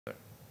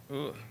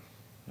Ooh.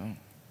 Oh,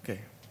 okay,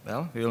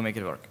 well, we will make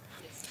it work.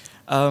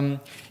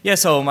 Yeah,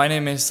 so my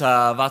name is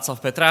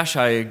Václav Petráš.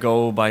 I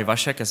go by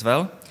Vašek as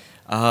well.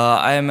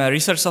 I am a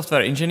research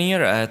software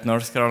engineer at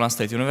North Carolina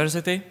State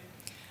University.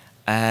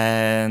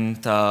 And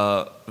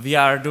we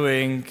are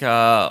doing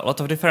a lot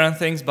of different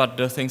things, but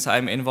the things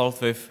I'm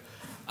involved with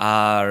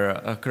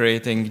are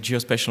creating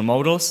geospatial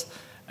models.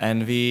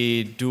 And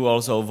we do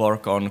also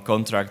work on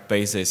contract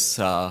basis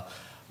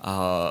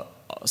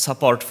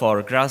support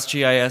for GRASS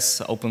GIS,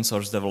 open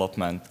source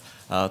development,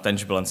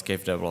 tangible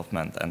landscape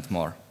development, and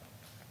more.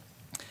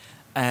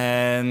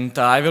 And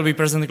I will be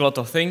presenting a lot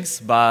of things,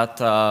 but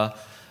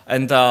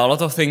and a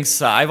lot of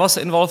things I was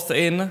involved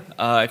in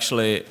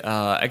actually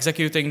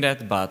executing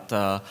that, but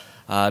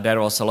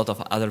there was a lot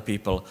of other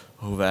people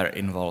who were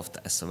involved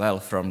as well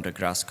from the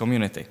GRASS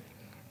community.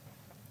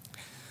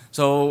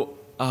 So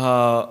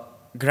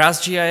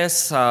GRASS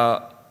GIS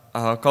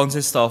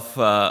consists of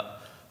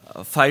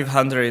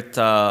 500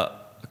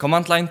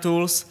 command line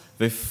tools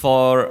with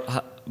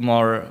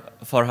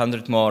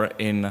 400 more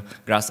in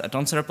GRASS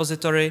add-ons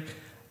repository.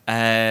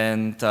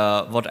 And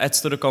what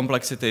adds to the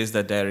complexity is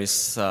that there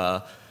is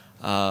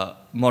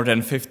more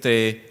than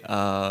 50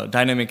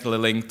 dynamically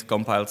linked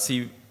compiled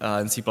C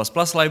and C++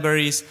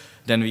 libraries.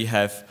 Then we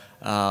have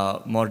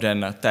more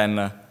than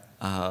 10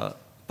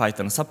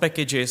 Python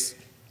subpackages.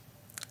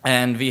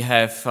 And we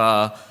have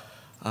 4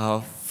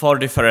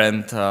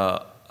 different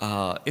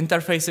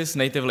interfaces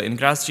natively in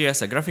GRASS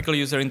GIS: a graphical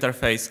user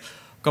interface,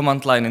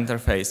 command line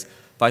interface,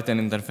 Python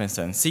interface,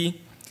 and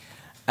C.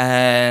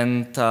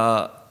 And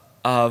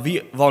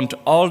we want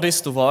all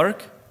this to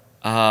work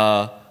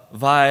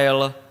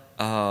while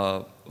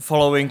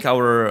following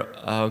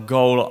our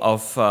goal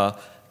of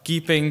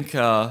keeping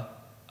the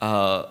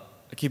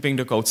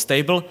code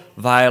stable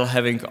while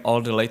having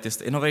all the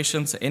latest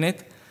innovations in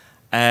it.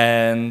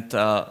 And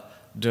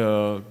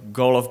the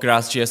goal of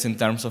GRASS GIS in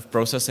terms of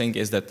processing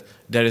is that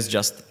there is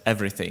just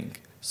everything.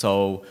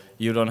 So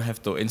you don't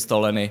have to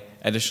install any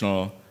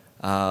additional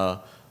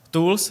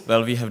tools.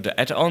 Well, we have the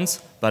add-ons,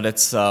 but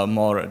it's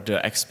more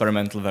the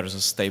experimental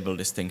versus stable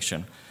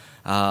distinction.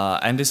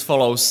 And this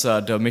follows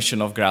the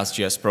mission of GRASS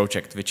GIS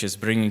project, which is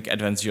bringing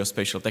advanced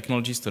geospatial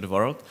technologies to the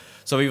world.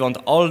 So we want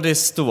all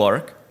this to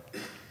work,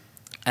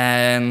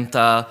 and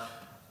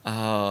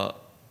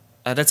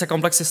that's a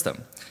complex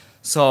system.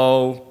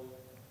 So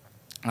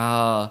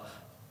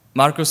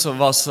Markus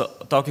was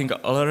talking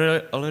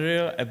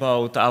earlier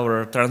about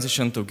our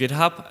transition to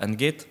GitHub and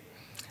Git.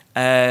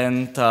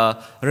 And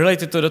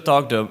related to the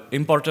talk, the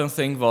important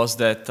thing was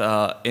that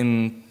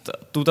in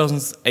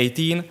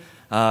 2018,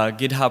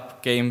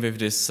 GitHub came with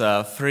this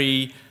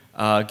free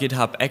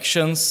GitHub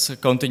Actions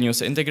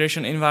continuous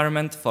integration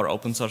environment for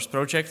open source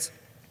projects.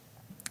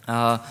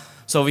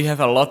 So we have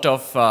a lot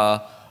of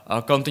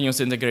continuous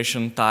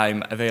integration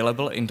time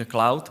available in the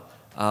cloud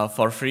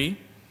for free.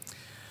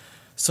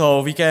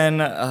 So we can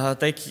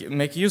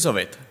make use of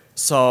it.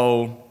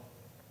 So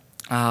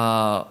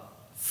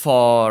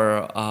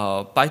for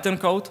Python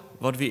code,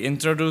 what we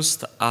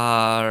introduced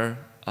are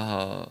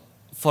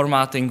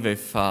formatting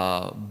with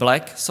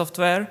black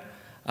software,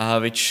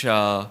 which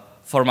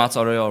formats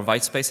all your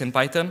white space in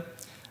Python.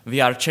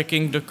 We are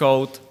checking the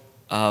code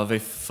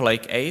with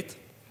Flake 8,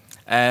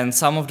 and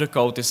some of the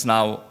code is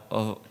now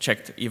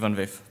checked even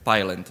with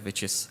Pylint,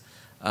 which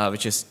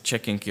is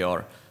checking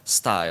your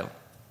style.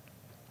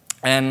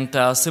 And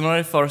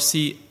similarly for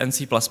C and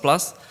C++,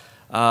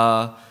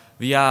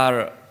 we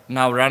are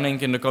now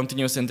running in the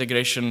continuous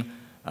integration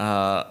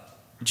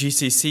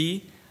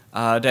GCC,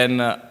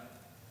 then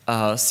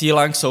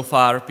C-Lang. So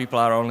far, people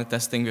are only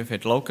testing with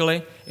it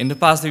locally. In the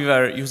past, we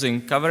were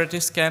using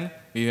coverage scan.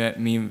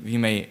 We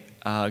may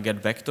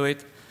get back to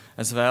it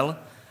as well.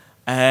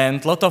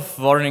 And a lot of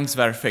warnings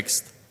were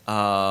fixed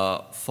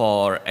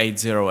for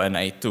 8.0 and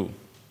 8.2.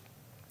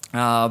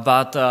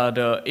 But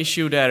the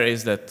issue there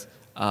is that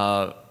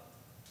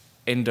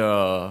in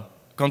the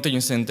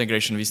continuous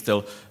integration, we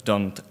still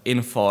don't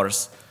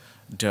enforce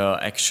the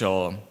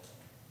actual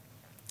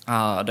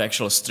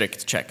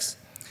strict checks.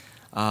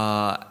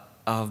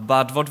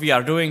 But what we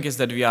are doing is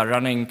that we are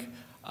running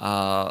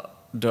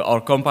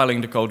or compiling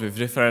the code with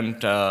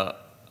different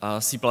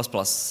C++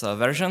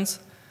 versions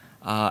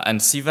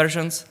and C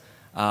versions,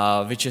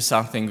 which is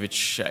something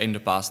which in the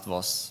past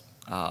was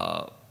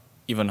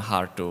even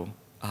hard to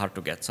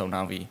get. So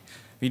now we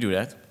do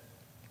that.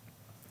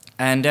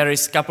 And there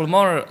is a couple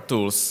more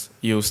tools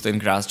used in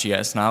GRASS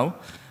GIS now.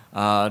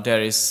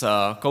 There is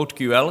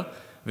CodeQL,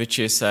 which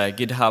is a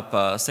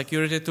GitHub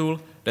security tool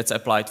that's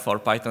applied for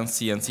Python,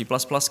 C, and C++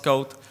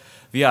 code.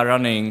 We are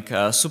running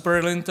a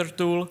Super-Linter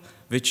tool,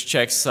 which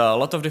checks a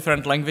lot of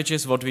different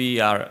languages. What we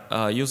are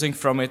using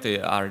from it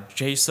are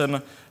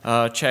JSON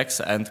checks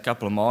and a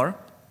couple more.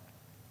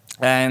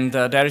 And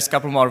there is a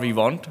couple more we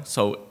want.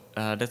 So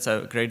that's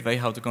a great way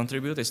how to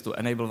contribute, is to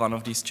enable one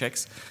of these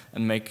checks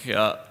and make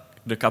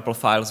the couple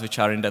files which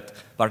are in that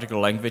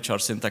particular language or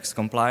syntax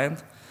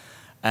compliant.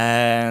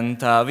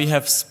 And we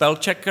have spell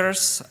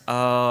checkers.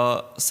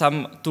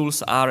 Some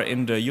tools are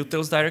in the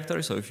utils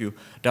directory, so if you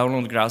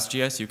download GRASS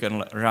GIS, you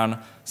can run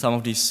some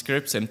of these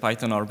scripts in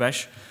Python or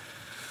Bash.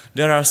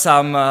 There are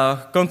some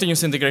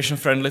continuous integration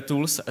friendly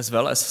tools as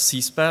well as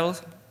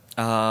cspell,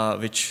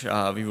 which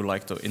we would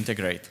like to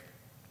integrate.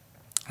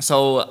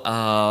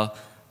 So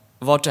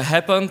what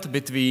happened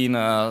between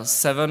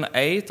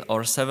 7.8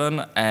 or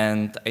 7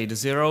 and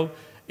 8.0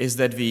 is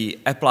that we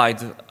applied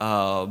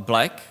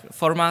black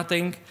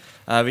formatting,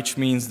 which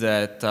means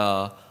that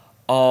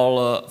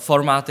all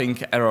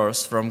formatting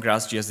errors from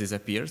GRASS GIS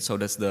disappeared. So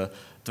that's the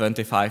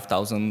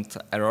 25,000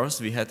 errors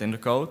we had in the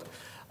code.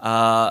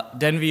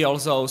 Then we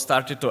also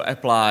started to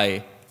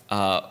apply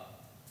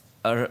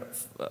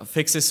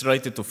fixes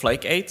related to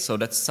Flake 8. So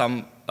that's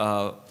some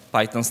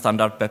Python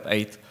standard PEP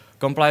 8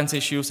 compliance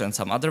issues and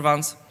some other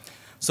ones.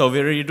 So we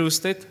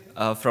reduced it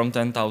from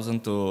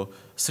 10,000 to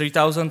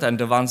 3,000, and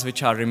the ones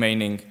which are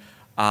remaining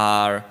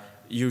are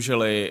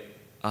usually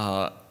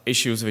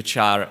issues which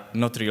are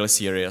not really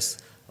serious,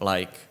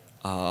 like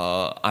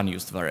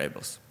unused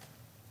variables.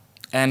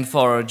 And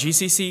for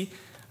GCC,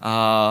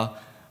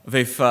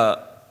 with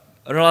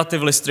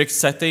relatively strict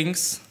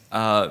settings,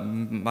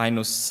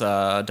 minus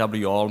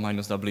W all,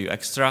 minus W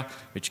extra,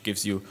 which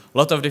gives you a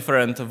lot of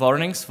different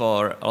warnings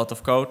for a lot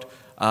of code,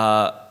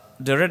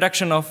 the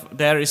reduction of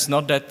there is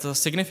not that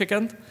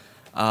significant.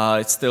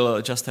 It's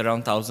still just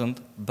around 1,000,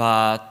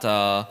 but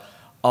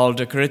all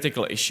the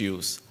critical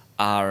issues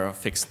are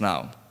fixed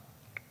now.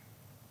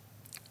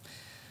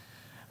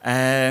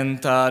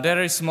 And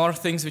there is more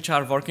things which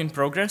are work in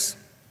progress.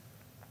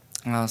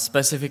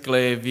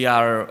 Specifically, we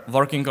are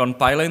working on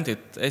Pylint.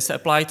 It is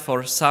applied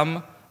for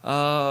some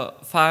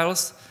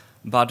files,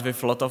 but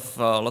with a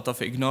lot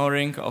of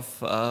ignoring of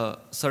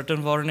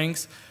certain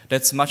warnings.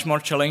 That's much more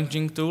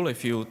challenging tool.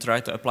 If you try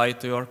to apply it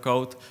to your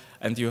code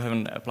and you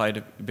haven't applied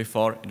it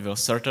before, it will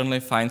certainly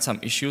find some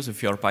issues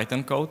with your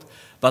Python code.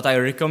 But I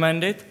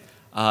recommend it.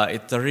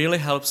 It really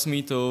helps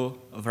me to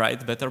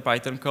write better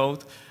Python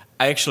code.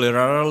 I actually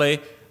rarely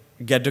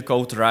get the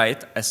code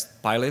right as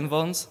Pylint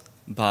wants,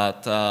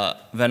 but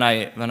when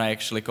I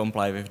actually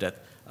comply with that,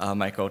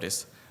 my code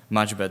is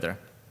much better.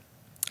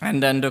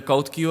 And then the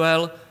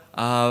CodeQL,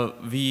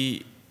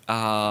 we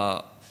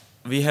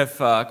have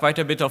quite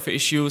a bit of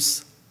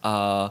issues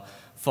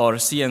for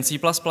C and C++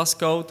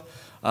 code.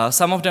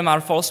 Some of them are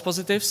false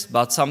positives,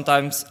 but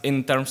sometimes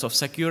in terms of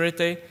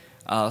security,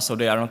 so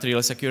they are not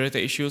really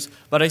security issues,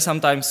 but they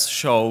sometimes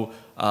show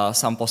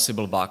some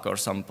possible bug or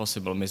some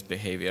possible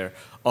misbehavior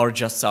or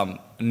just some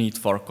need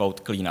for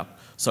code cleanup.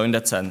 So in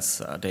that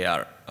sense, they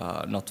are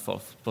not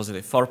false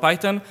positive. For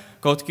Python,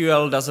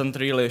 CodeQL doesn't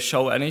really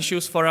show any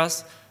issues for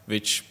us,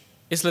 which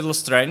is a little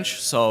strange.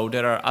 So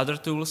there are other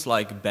tools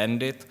like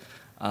Bandit,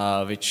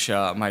 which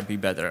might be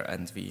better,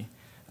 and we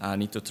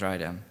need to try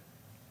them.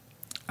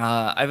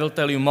 I will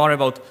tell you more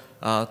about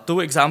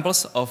two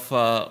examples of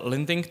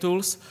linting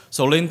tools.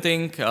 So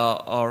linting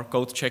or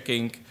code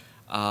checking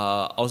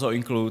also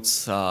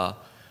includes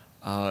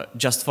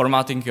just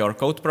formatting your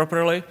code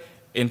properly.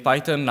 In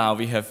Python now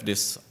we have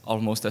this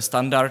almost a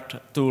standard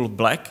tool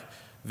black,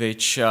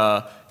 which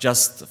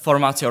just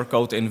formats your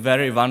code in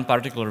one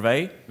particular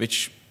way,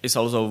 which is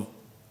also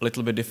a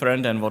little bit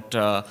different than what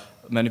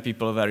many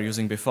people were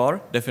using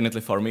before.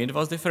 Definitely for me it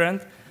was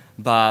different.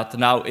 But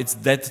now it's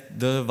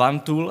the one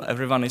tool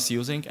everyone is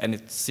using, and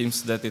it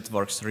seems that it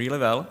works really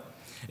well.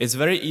 It's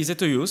very easy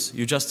to use.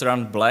 You just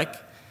run black.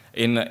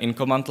 In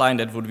command line,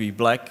 that would be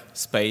black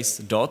space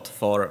dot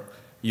for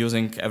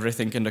using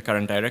everything in the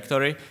current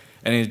directory.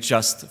 And it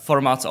just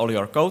formats all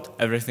your code.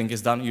 Everything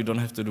is done. You don't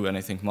have to do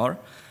anything more.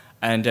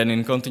 And then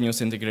in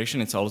continuous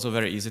integration, it's also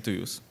very easy to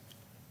use.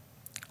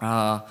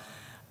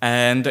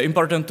 And the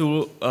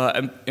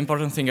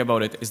important thing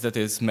about it is that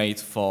it's made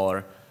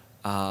for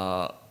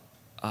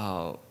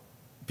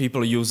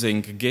people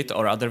using Git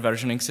or other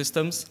versioning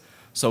systems.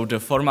 So the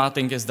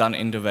formatting is done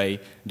in the way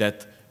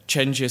that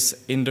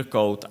changes in the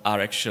code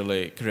are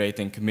actually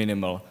creating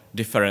minimal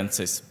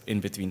differences in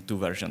between two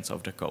versions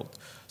of the code.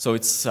 So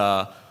it's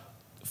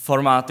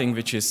formatting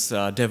which is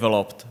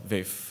developed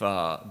with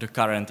the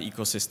current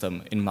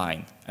ecosystem in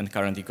mind. And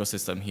current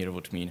ecosystem here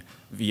would mean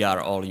we are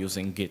all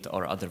using Git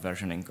or other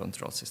versioning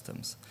control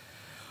systems.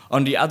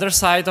 On the other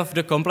side of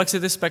the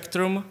complexity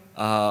spectrum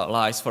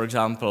lies, for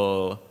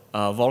example,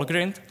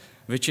 Valgrind,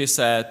 which is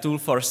a tool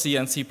for C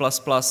and C++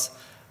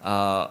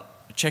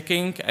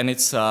 checking, and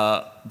it's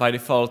by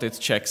default it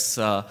checks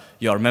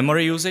your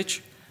memory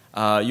usage.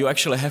 You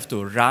actually have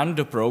to run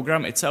the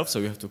program itself, so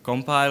you have to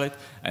compile it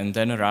and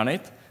then run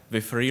it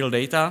with real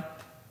data.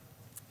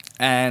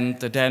 And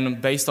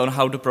then based on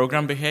how the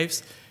program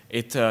behaves,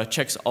 it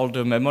checks all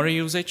the memory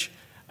usage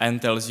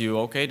and tells you,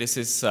 okay, this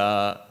is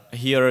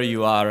here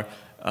you are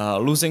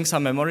losing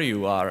some memory,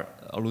 you are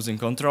losing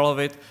control of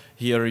it.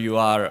 Here you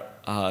are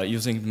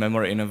using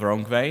memory in a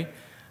wrong way,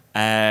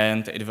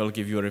 and it will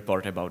give you a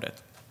report about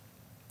it.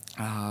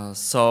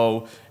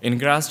 So in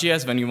GRASS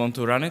GIS, when you want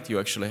to run it, you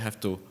actually have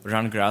to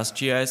run GRASS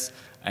GIS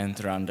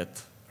and run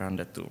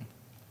that tool.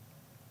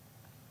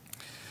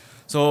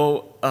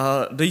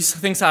 So these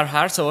things are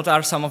hard, so what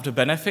are some of the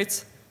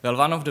benefits? Well,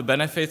 one of the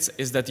benefits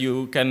is that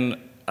you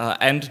can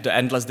end the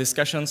endless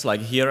discussions,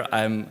 like here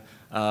I'm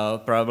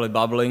probably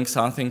babbling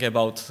something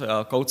about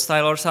code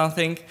style or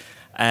something,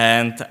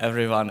 and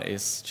everyone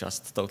is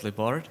just totally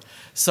bored.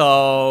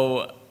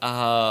 So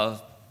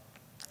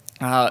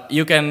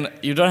you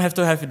don't have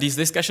to have these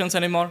discussions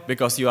anymore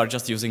because you are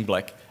just using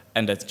black,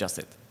 and that's just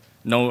it.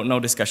 No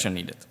discussion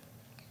needed.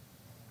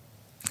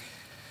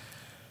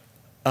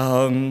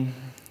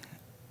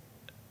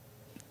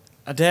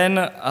 Then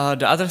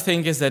the other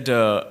thing is that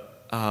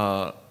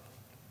the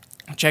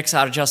checks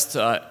are just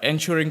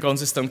ensuring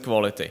consistent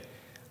quality.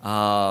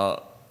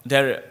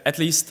 They're at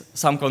least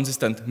some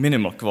consistent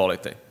minimal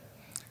quality.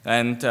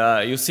 And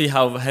you see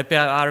how happy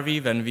are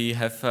we when we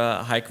have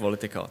high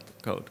quality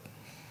code.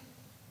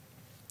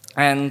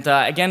 And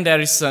again, there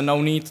is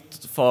no need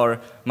for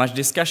much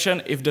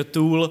discussion. If the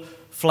tool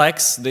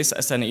flags this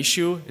as an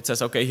issue, it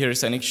says, okay, here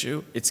is an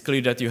issue, it's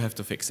clear that you have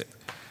to fix it.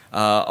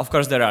 Of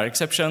course, there are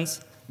exceptions,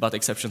 but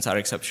exceptions are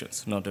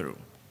exceptions, not the rule.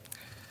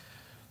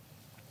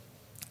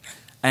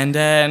 And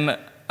then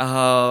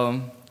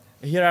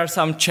here are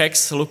some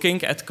Czechs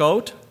looking at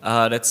code.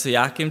 That's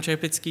Jakym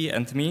Čepický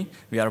and me.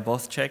 We are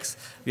both Czechs.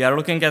 We are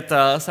looking at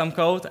some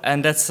code,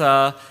 and that's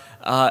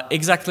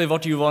exactly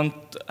what you want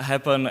to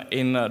happen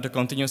in the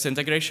continuous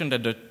integration,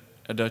 that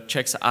the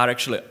checks are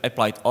actually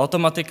applied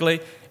automatically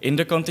in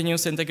the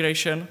continuous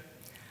integration.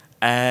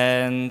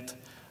 And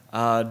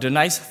the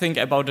nice thing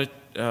about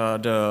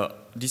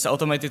these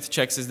automated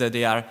checks is that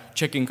they are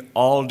checking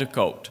all the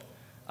code.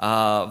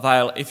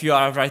 While if you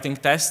are writing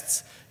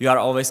tests, you are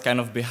always kind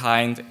of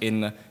behind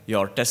in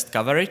your test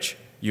coverage.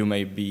 You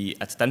may be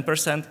at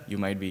 10%, you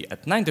might be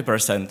at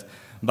 90%,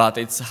 but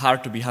it's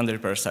hard to be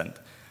 100%.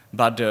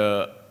 But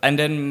and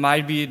then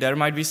there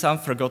might be some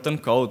forgotten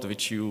code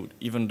which you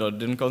even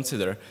didn't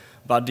consider.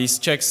 But these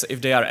checks, if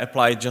they are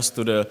applied just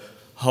to the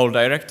whole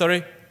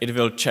directory, it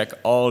will check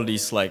all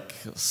these like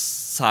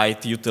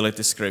side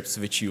utility scripts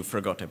which you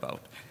forgot about.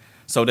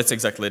 So that's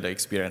exactly the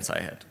experience I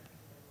had.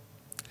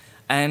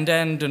 And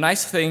then the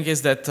nice thing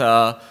is that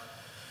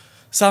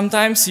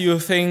sometimes you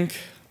think,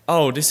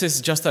 oh, this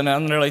is just an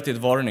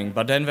unrelated warning,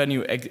 but then when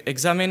you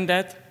examine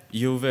that,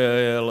 you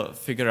will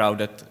figure out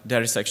that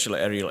there is actually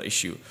a real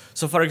issue.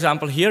 So for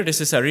example, here,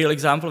 this is a real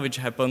example which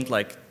happened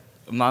like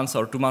a month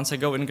or 2 months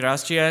ago in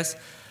GRASS GIS.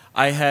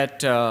 I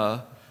had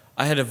a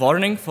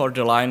warning for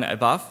the line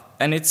above,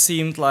 and it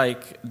seemed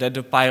like that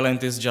the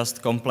Pylint is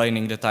just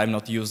complaining that I'm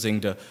not using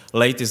the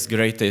latest,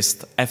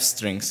 greatest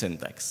f-string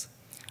syntax.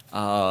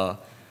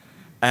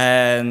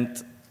 And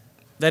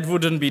that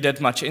wouldn't be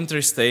that much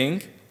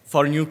interesting.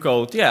 For new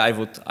code, yeah, I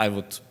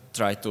would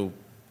try to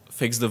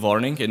fix the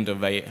warning in the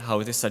way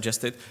how it is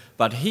suggested.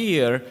 But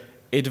here,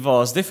 it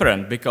was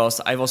different because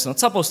I was not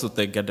supposed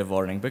to get the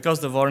warning, because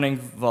the warning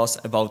was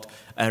about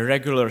a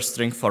regular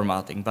string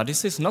formatting. But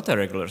this is not a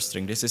regular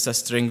string. This is a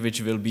string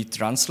which will be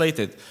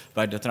translated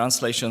by the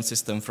translation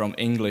system from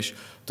English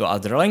to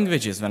other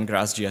languages when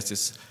GRASS GIS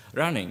is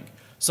running.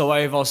 So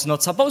I was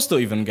not supposed to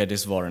even get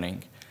this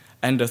warning.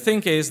 And the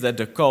thing is that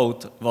the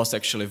code was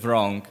actually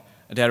wrong.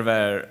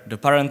 The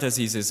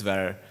parentheses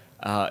were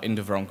in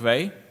the wrong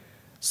way.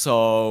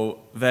 So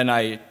when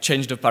I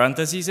changed the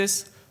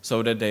parentheses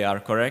so that they are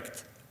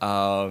correct,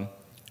 the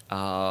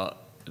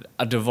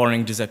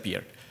warning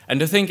disappeared.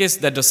 And the thing is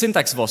that the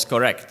syntax was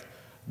correct.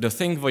 The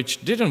thing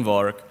which didn't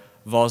work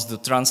was the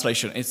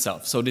translation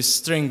itself. So this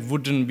string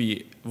would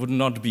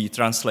not be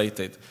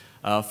translated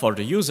for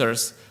the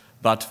users,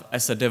 but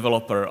as a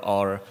developer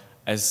or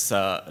as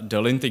the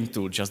linting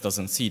tool just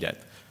doesn't see that.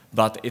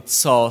 But it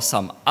saw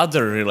some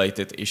other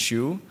related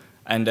issue,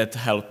 and that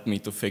helped me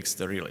to fix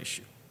the real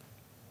issue.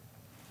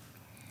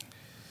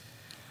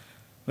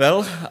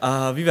 Well,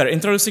 we were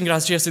introducing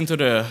GRASS GIS into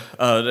the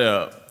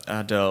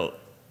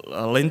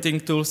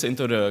linting tools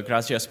into the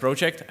GRASS GIS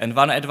project, and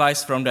one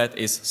advice from that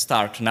is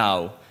start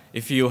now.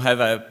 If you have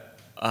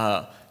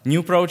a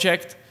new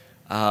project,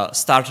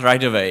 start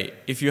right away.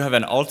 If you have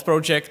an old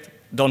project,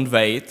 don't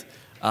wait.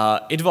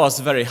 It was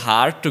very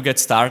hard to get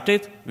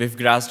started with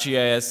GRASS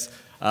GIS.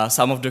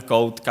 Some of the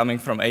code coming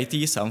from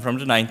 80s, some from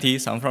the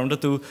 90s, some from the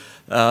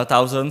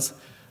 2000s,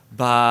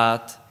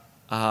 but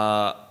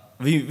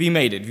we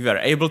made it. We were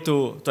able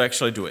to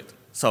actually do it.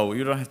 So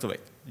you don't have to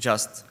wait.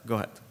 Just go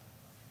ahead.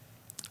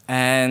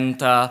 And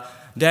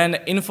then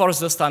enforce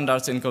the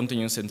standards in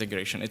continuous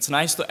integration. It's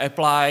nice to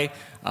apply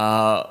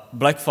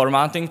black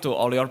formatting to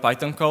all your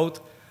Python code,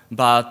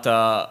 but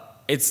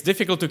it's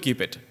difficult to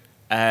keep it.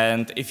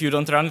 And if you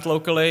don't run it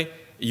locally,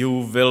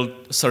 you will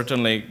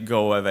certainly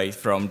go away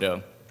from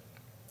the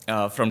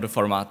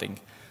formatting.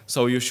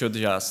 So you should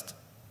just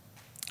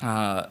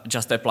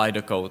apply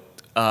the code,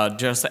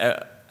 just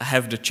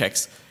have the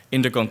checks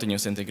in the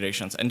continuous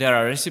integrations. And there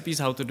are recipes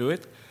how to do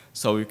it,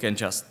 so you can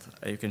just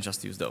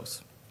use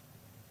those.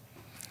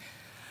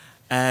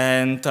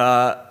 And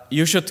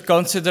you should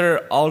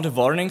consider all the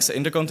warnings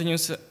in the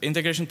continuous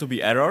integration to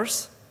be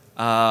errors.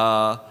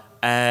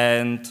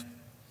 And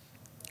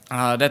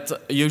that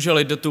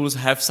usually the tools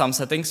have some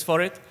settings for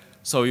it.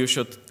 So you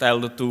should tell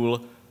the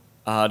tool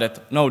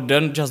that, no,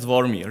 don't just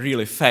warn me,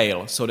 really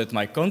fail, so that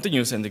my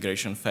continuous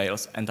integration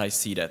fails, and I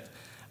see that.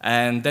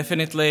 And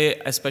definitely,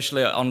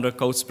 especially on the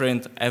code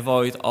sprint,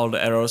 avoid all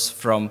the errors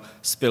from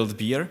spilled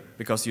beer,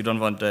 because you don't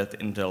want that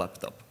in the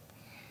laptop.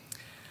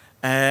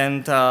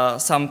 And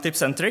some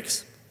tips and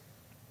tricks.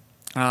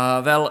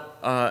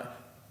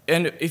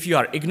 And if you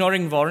are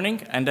ignoring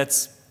warning, and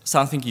that's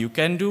something you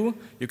can do,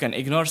 you can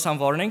ignore some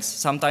warnings.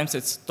 Sometimes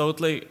it's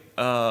totally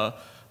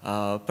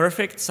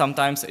perfect.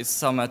 Sometimes it's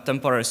some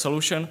temporary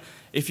solution.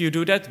 If you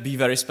do that, be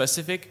very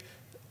specific.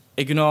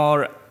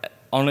 Ignore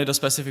only the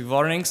specific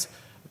warnings.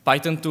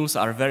 Python tools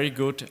are very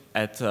good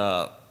at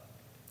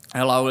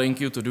allowing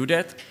you to do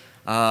that.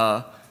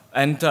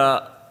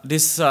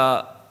 This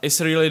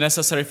is really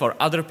necessary for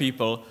other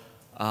people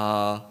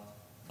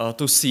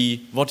to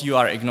see what you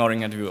are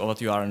ignoring and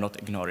what you are not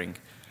ignoring.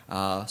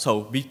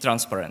 So be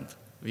transparent.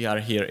 We are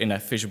here in a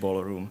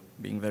fishbowl room,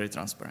 being very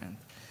transparent.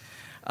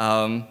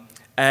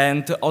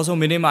 And also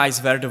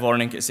minimize where the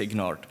warning is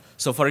ignored.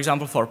 So for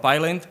example, for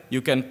Pylint,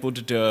 you can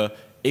put the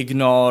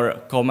ignore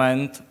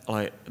comment,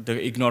 like the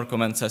ignore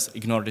comment says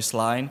ignore this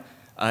line,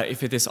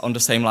 if it is on the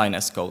same line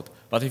as code.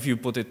 But if you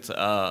put it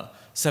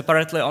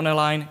separately on a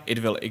line,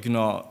 it will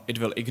ignore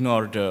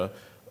the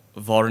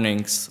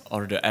warnings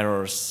or the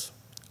errors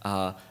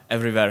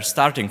everywhere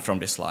starting from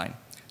this line.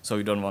 So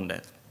you don't want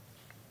that.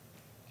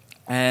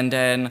 And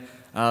then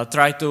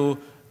try to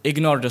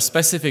ignore the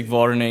specific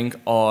warning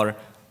or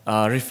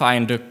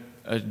refine the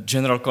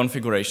general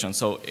configuration.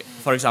 So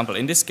for example,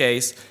 in this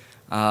case,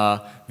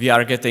 we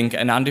are getting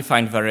an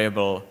undefined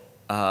variable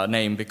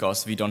name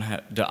because we don't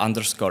have the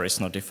underscore is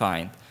not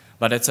defined.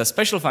 But it's a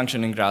special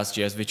function in GRASS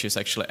GIS which is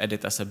actually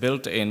added as a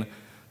built-in.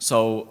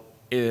 So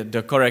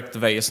the correct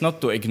way is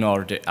not to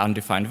ignore the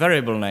undefined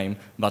variable name,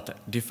 but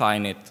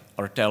define it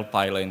or tell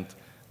Pylint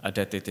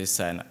that it is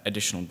an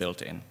additional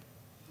built-in.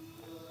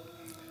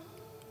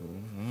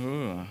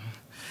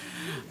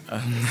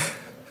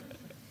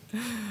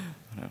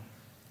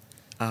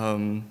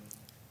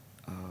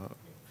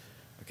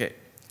 Okay.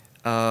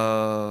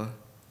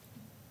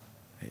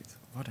 Wait,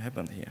 what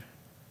happened here?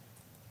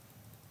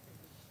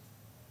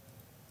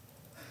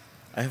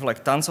 I have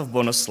like tons of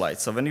bonus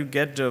slides. So when you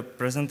get the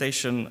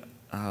presentation,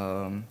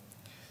 from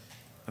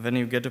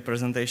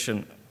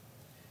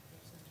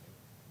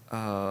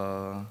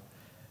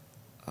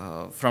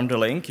the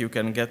link, you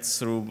can get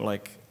through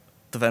like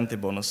 20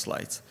 bonus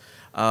slides.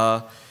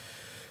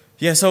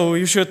 Yeah, so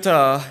you should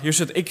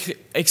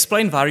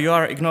explain why you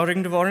are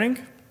ignoring the warning,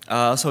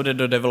 so that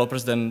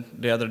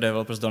the other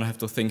developers don't have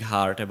to think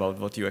hard about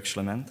what you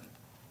actually meant.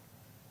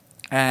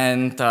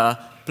 And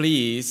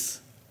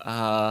please,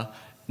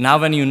 now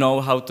when you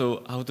know how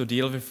to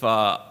deal with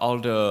all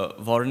the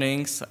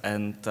warnings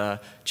and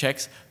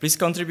checks, please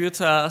contribute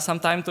some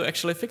time to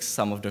actually fix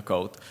some of the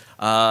code.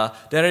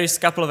 There is a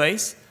couple of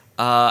ways.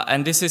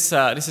 And this is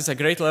a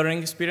great learning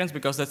experience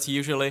because that's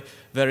usually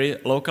very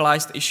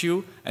localized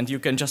issue and you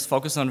can just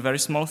focus on a very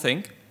small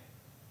thing.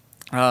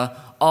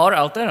 Or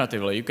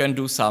alternatively, you can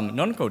do some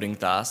non-coding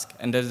task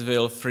and that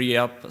will free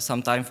up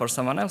some time for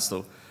someone else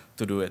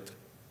to do it.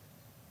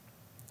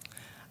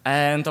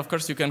 And of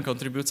course, you can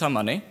contribute some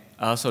money.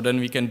 So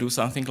then we can do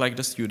something like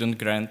the student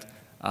grant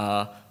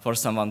for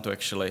someone to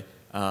actually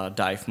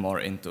dive more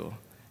into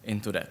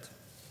that.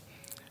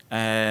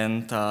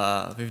 And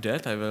with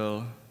that, I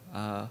will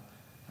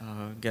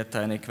get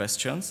any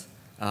questions.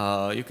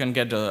 You can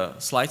get the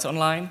slides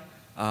online.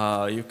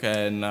 You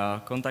can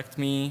contact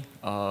me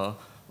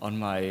on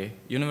my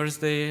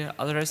university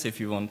address if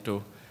you want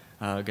to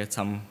get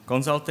some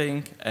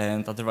consulting.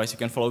 And otherwise, you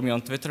can follow me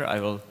on Twitter. I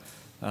will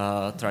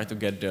try to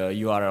get the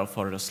URL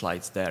for the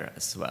slides there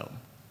as well.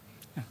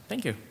 Yeah,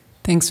 thank you.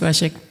 Thanks,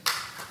 Vasek.